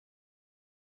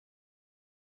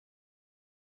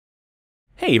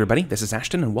Hey everybody, this is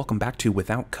Ashton and welcome back to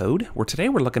Without Code, where today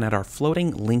we're looking at our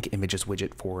floating link images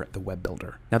widget for the web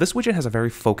builder. Now this widget has a very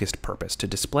focused purpose to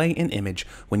display an image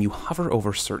when you hover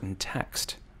over certain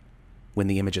text. When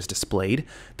the image is displayed,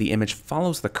 the image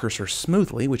follows the cursor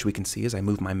smoothly, which we can see as I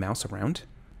move my mouse around.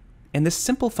 And this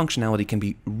simple functionality can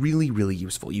be really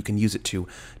useful. You can use it to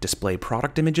display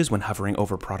product images when hovering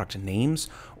over product names,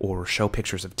 or show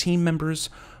pictures of team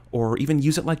members, or even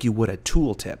use it like you would a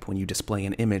tooltip when you display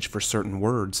an image for certain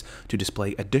words to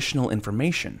display additional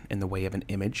information in the way of an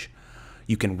image.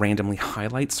 You can randomly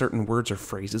highlight certain words or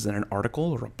phrases in an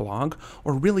article or a blog,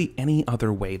 or really any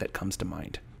other way that comes to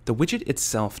mind. The widget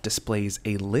itself displays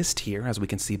a list here, as we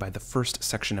can see by the first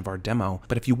section of our demo,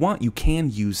 but if you want, you can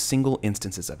use single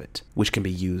instances of it, which can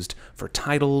be used for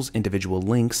titles, individual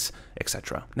links,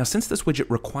 etc. Now, since this widget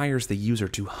requires the user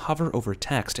to hover over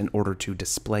text in order to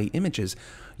display images,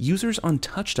 users on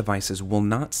touch devices will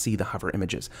not see the hover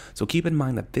images, so keep in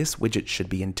mind that this widget should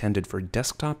be intended for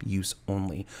desktop use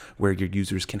only, where your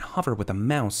users can hover with a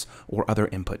mouse or other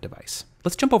input device.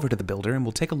 Let's jump over to the builder and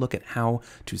we'll take a look at how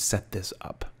to set this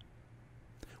up.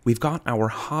 We've got our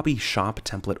hobby shop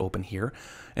template open here,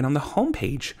 and on the home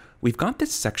page, we've got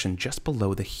this section just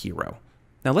below the hero.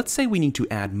 Now let's say we need to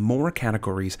add more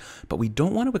categories, but we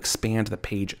don't want to expand the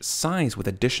page size with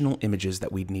additional images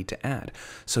that we'd need to add.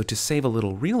 So to save a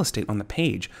little real estate on the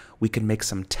page, we can make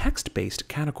some text-based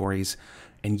categories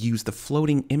and use the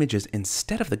floating images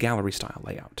instead of the gallery style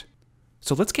layout.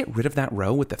 So let's get rid of that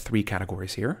row with the 3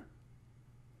 categories here.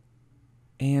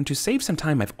 And to save some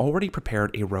time, I've already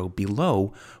prepared a row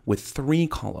below with 3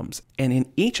 columns. And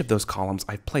in each of those columns,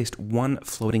 I've placed one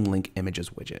floating link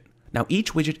images widget. Now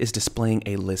each widget is displaying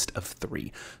a list of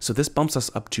 3. So this bumps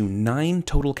us up to 9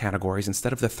 total categories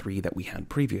instead of the 3 that we had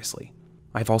previously.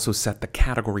 I've also set the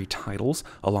category titles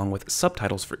along with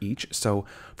subtitles for each. So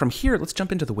from here, let's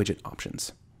jump into the widget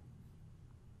options.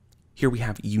 Here we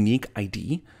have unique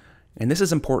ID. And this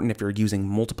is important if you're using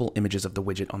multiple images of the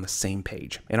widget on the same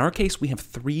page. In our case, we have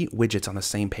 3 widgets on the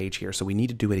same page here, so we need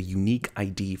to do a unique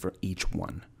ID for each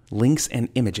one. Links and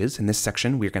images. In this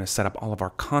section, we're going to set up all of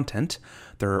our content.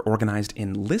 They're organized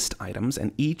in list items,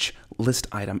 and each list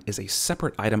item is a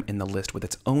separate item in the list with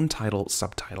its own title,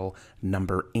 subtitle,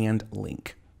 number, and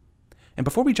link. And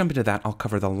before we jump into that, I'll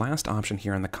cover the last option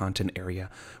here in the content area,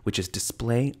 which is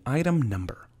display item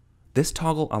number. This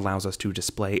toggle allows us to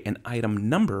display an item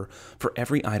number for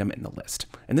every item in the list,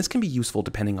 and this can be useful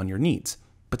depending on your needs.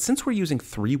 But since we're using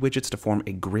 3 widgets to form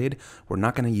a grid, we're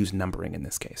not going to use numbering in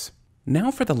this case. Now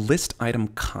for the list item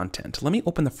content. Let me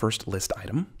open the first list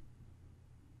item.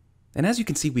 And as you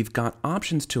can see, we've got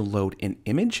options to load an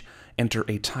image, enter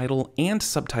a title and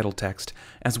subtitle text,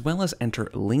 as well as enter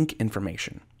link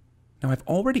information. Now I've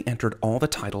already entered all the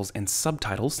titles and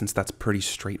subtitles since that's pretty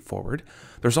straightforward.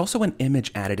 There's also an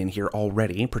image added in here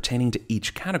already pertaining to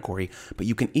each category, but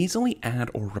you can easily add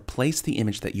or replace the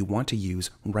image that you want to use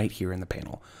right here in the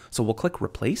panel. So we'll click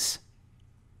Replace,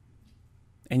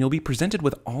 and you'll be presented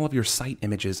with all of your site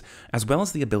images as well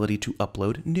as the ability to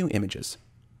upload new images.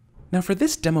 Now for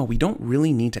this demo, we don't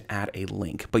really need to add a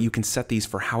link, but you can set these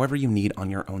for however you need on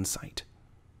your own site.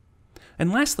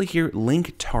 And lastly here,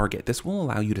 link target. This will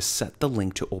allow you to set the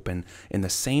link to open in the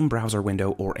same browser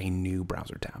window or a new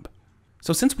browser tab.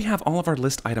 So since we have all of our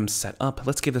list items set up,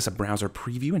 let's give this a browser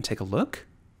preview and take a look.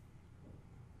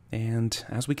 And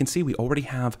as we can see, we already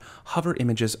have hover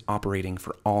images operating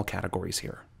for all categories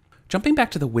here. Jumping back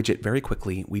to the widget very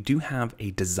quickly, we do have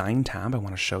a design tab I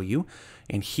want to show you.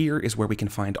 And here is where we can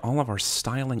find all of our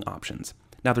styling options.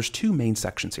 Now there's 2 main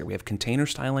sections here. We have container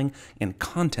styling and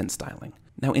content styling.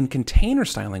 Now in container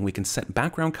styling, we can set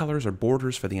background colors or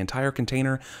borders for the entire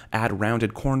container, add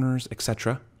rounded corners,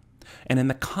 etc. And in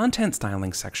the content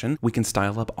styling section, we can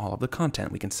style up all of the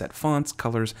content. We can set fonts,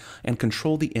 colors, and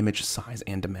control the image size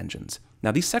and dimensions.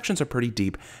 Now these sections are pretty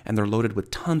deep and they're loaded with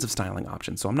tons of styling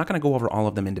options, so I'm not going to go over all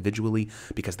of them individually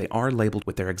because they are labeled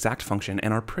with their exact function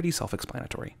and are pretty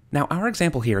self-explanatory. Now our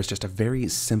example here is just a very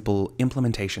simple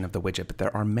implementation of the widget, but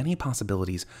there are many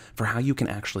possibilities for how you can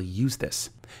actually use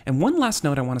this. And one last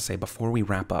note I want to say before we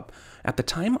wrap up. At the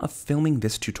time of filming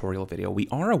this tutorial video, we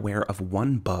are aware of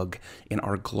one bug in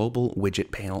our global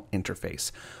widget panel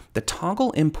interface. The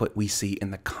toggle input we see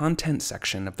in the content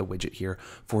section of the widget here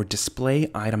for display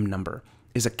item number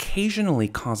is occasionally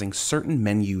causing certain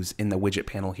menus in the widget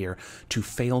panel here to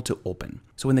fail to open.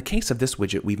 So in the case of this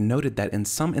widget, we've noted that in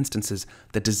some instances,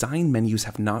 the design menus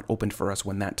have not opened for us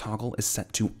when that toggle is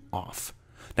set to off.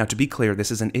 Now, to be clear,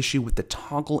 this is an issue with the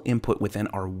toggle input within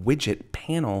our widget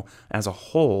panel as a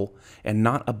whole, and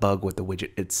not a bug with the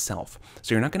widget itself.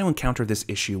 So you're not going to encounter this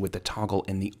issue with the toggle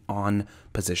in the on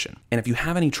position. And if you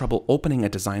have any trouble opening a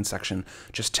design section,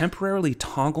 just temporarily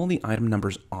toggle the item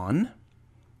numbers on,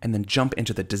 and then jump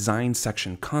into the design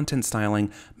section content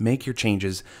styling, make your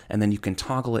changes, and then you can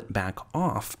toggle it back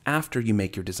off after you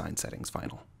make your design settings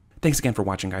final. Thanks again for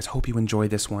watching, guys. Hope you enjoy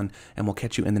this one, and we'll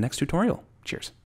catch you in the next tutorial. Cheers.